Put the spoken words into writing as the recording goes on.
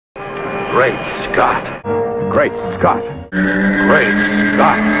Great Scott. Great Scott. Great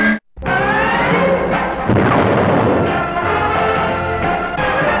Scott.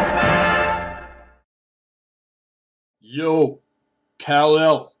 Yo,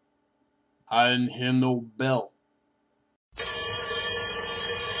 Kal-El. I didn't hear no bell.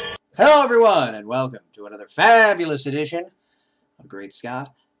 Hello, everyone, and welcome to another fabulous edition of Great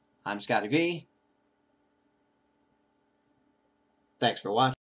Scott. I'm Scotty V. Thanks for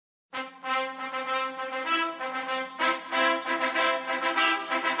watching.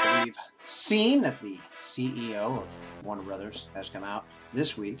 We've seen that the CEO of Warner Brothers has come out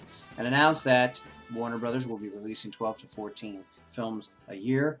this week and announced that Warner Brothers will be releasing 12 to 14 films a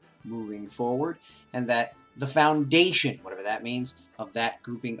year moving forward, and that the foundation, whatever that means, of that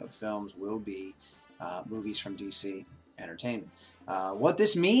grouping of films will be movies from DC Entertainment. What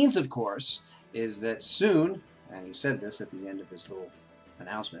this means, of course, is that soon, and he said this at the end of his little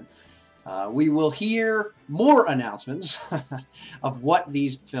announcement, we will hear more announcements of what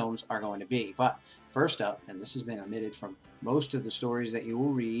these films are going to be. But first up, and this has been omitted from most of the stories that you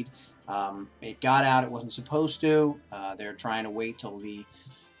will read, it got out, it wasn't supposed to. They're trying to wait till the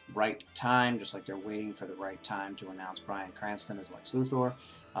right time, just like they're waiting for the right time to announce Bryan Cranston as Lex Luthor,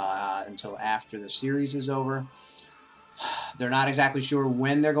 until after the series is over. They're not exactly sure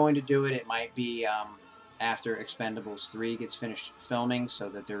when they're going to do it. It might be after Expendables 3 gets finished filming, so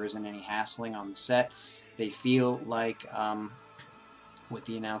that there isn't any hassling on the set. They feel like with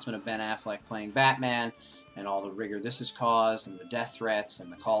the announcement of Ben Affleck playing Batman and all the rigor this has caused, and the death threats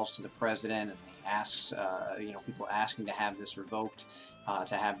and the calls to the president, and the asks, people asking to have this revoked,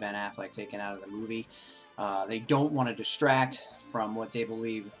 to have Ben Affleck taken out of the movie. They don't want to distract from what they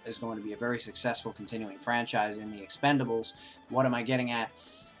believe is going to be a very successful continuing franchise in the Expendables. What am I getting at?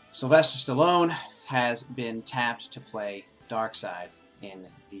 Sylvester Stallone has been tapped to play Darkseid in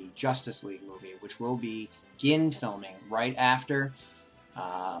the Justice League movie, which will begin filming right after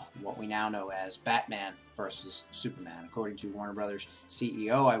what we now know as Batman versus Superman. According to Warner Brothers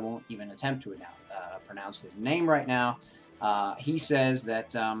CEO, I won't even attempt to pronounce his name right now. He says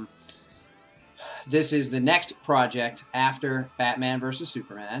that this is the next project after Batman versus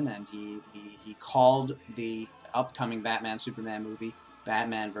Superman, and he called the upcoming Batman-Superman movie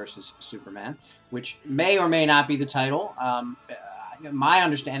Batman versus Superman, which may or may not be the title. My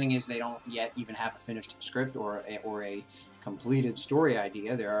understanding is they don't yet even have a finished script or a completed story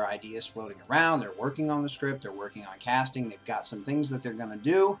idea. There are ideas floating around. They're working on the script. They're working on casting. They've got some things that they're going to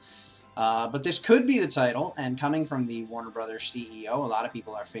do. But this could be the title, and coming from the Warner Brothers CEO, a lot of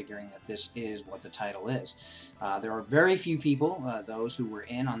people are figuring that this is what the title is. There are very few people, those who were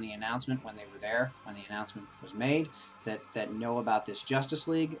in on the announcement when they were there, when the announcement was made, that know about this Justice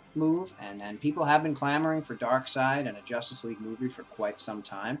League move, and people have been clamoring for Darkseid and a Justice League movie for quite some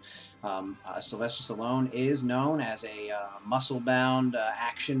time. Sylvester Stallone is known as a muscle-bound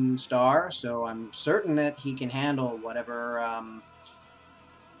action star, so I'm certain that he can handle whatever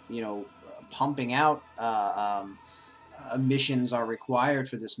pumping out missions are required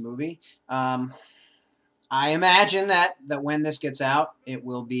for this movie. I imagine that when this gets out, it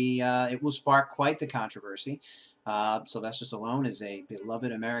will spark quite the controversy. Sylvester Stallone is a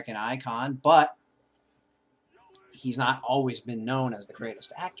beloved American icon, but he's not always been known as the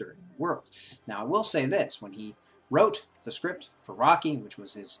greatest actor in the world. Now, I will say this: when he wrote the script for Rocky, which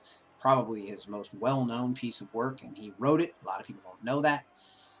was probably his most well-known piece of work, and he wrote it, a lot of people don't know that.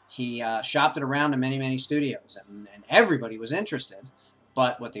 He shopped it around to many, many studios, and everybody was interested.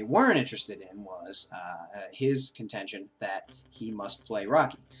 But what they weren't interested in was his contention that he must play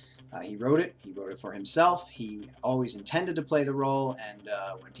Rocky. He wrote it for himself. He always intended to play the role, and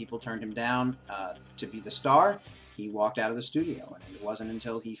when people turned him down to be the star, he walked out of the studio. And it wasn't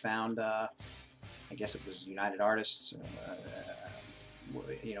until he found, I guess it was United Artists,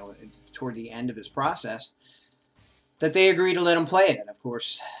 toward the end of his process, that they agreed to let him play it. And of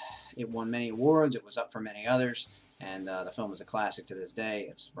course, it won many awards. It was up for many others. And the film is a classic to this day.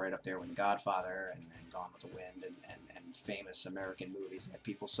 It's right up there with The Godfather and Gone with the Wind and famous American movies that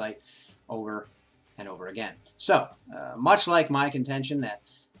people cite over and over again. So, much like my contention that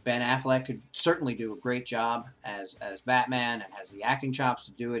Ben Affleck could certainly do a great job as Batman and has the acting chops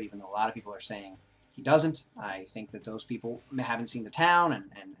to do it, even though a lot of people are saying he doesn't. I think that those people haven't seen The Town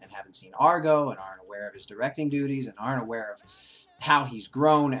and haven't seen Argo and aren't aware of his directing duties and aren't aware of how he's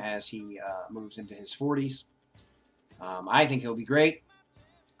grown as he moves into his 40s. I think he'll be great.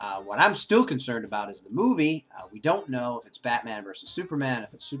 What I'm still concerned about is the movie. We don't know if it's Batman versus Superman,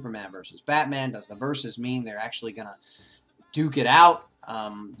 if it's Superman versus Batman. Does the versus mean they're actually going to duke it out?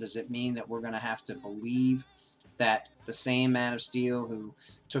 Does it mean that we're going to have to believe that the same Man of Steel who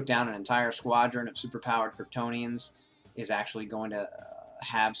took down an entire squadron of superpowered Kryptonians is actually going to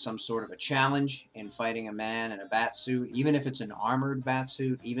have some sort of a challenge in fighting a man in a bat suit, even if it's an armored bat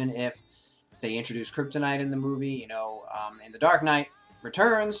suit, even if they introduce kryptonite in the movie. In The Dark Knight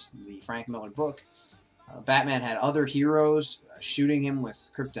Returns, the Frank Miller book, Batman had other heroes shooting him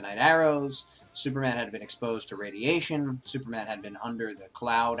with kryptonite arrows. Superman had been exposed to radiation. Superman had been under the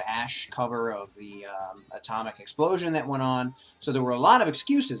cloud ash cover of the atomic explosion that went on. So there were a lot of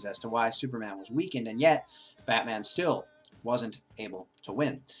excuses as to why Superman was weakened, and yet Batman still wasn't able to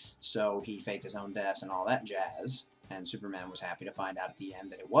win. So he faked his own death and all that jazz, and Superman was happy to find out at the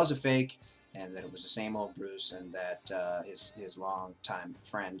end that it was a fake, and that it was the same old Bruce, and that his longtime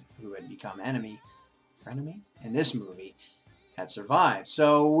friend who had become frenemy in this movie had survived.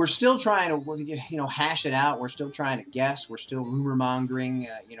 So we're still trying to, hash it out. We're still trying to guess. We're still rumor mongering.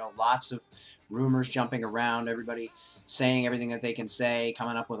 Lots of rumors jumping around. Everybody saying everything that they can say,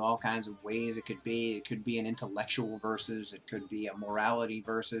 coming up with all kinds of ways it could be. It could be an intellectual versus. It could be a morality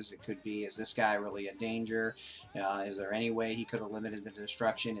versus. It could be, is this guy really a danger? Is there any way he could have limited the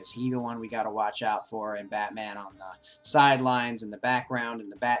destruction? Is he the one we got to watch out for? And Batman on the sidelines, in the background, in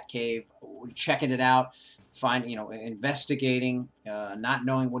the Batcave, checking it out, investigating, not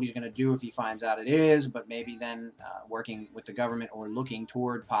knowing what he's going to do if he finds out it is, but maybe then working with the government, or looking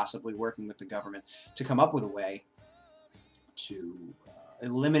toward possibly working with the government to come up with a way to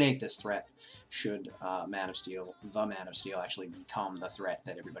eliminate this threat should the Man of Steel actually become the threat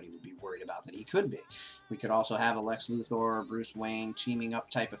that everybody would be worried about that he could be. We could also have a Lex Luthor, Bruce Wayne teaming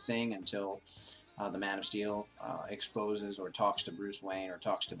up type of thing until the Man of Steel exposes or talks to Bruce Wayne or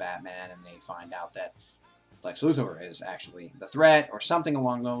talks to Batman, and they find out that Lex Luthor is actually the threat, or something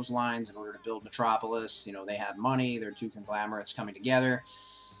along those lines, in order to build Metropolis. They have money, they're two conglomerates coming together.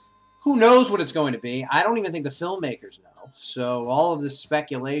 Who knows what it's going to be? I don't even think the filmmakers know. So all of this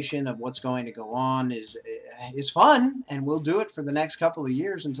speculation of what's going to go on is fun, and we'll do it for the next couple of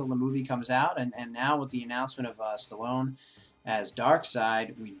years until the movie comes out. And now with the announcement of Stallone as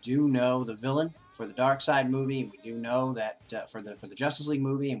Darkseid, we do know the villain for the Darkseid movie. We do know that for the Justice League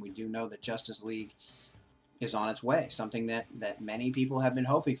movie, and we do know that Justice League is on its way, something that many people have been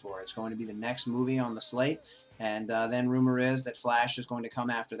hoping for. It's going to be the next movie on the slate, and then rumor is that Flash is going to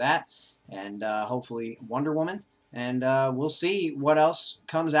come after that, and hopefully Wonder Woman, and we'll see what else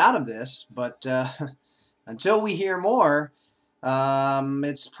comes out of this, but until we hear more,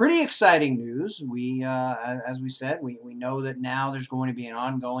 it's pretty exciting news. As we said, we know that now there's going to be an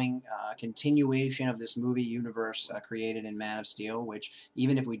ongoing continuation of this movie universe created in Man of Steel, which,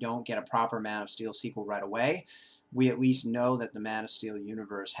 even if we don't get a proper Man of Steel sequel right away, we at least know that the Man of Steel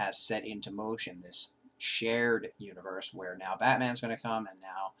universe has set into motion this shared universe where now Batman's going to come, and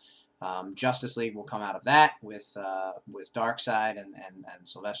now Justice League will come out of that with Darkseid and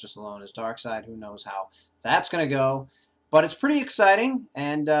Sylvester Stallone as Darkseid. Who knows how that's going to go? But it's pretty exciting,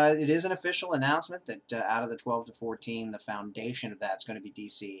 and it is an official announcement that out of the 12 to 14, the foundation of that's going to be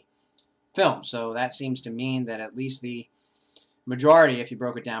DC Films. So that seems to mean that at least the majority, if you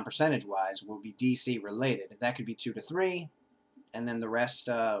broke it down percentage-wise, will be DC related. That could be 2 to 3, and then the rest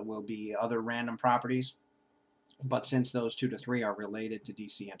will be other random properties. But since those 2 to 3 are related to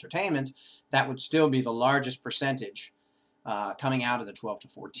DC Entertainment, that would still be the largest percentage coming out of the 12 to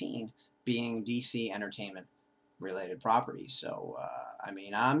 14 being DC Entertainment related properties. So I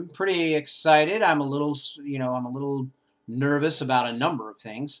mean, I'm pretty excited. I'm a little nervous about a number of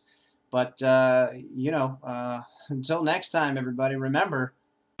things, but until next time, everybody, remember,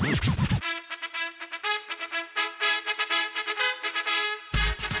 you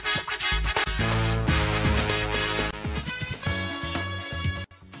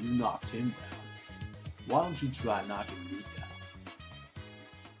knocked him down. Why don't you try knocking me down?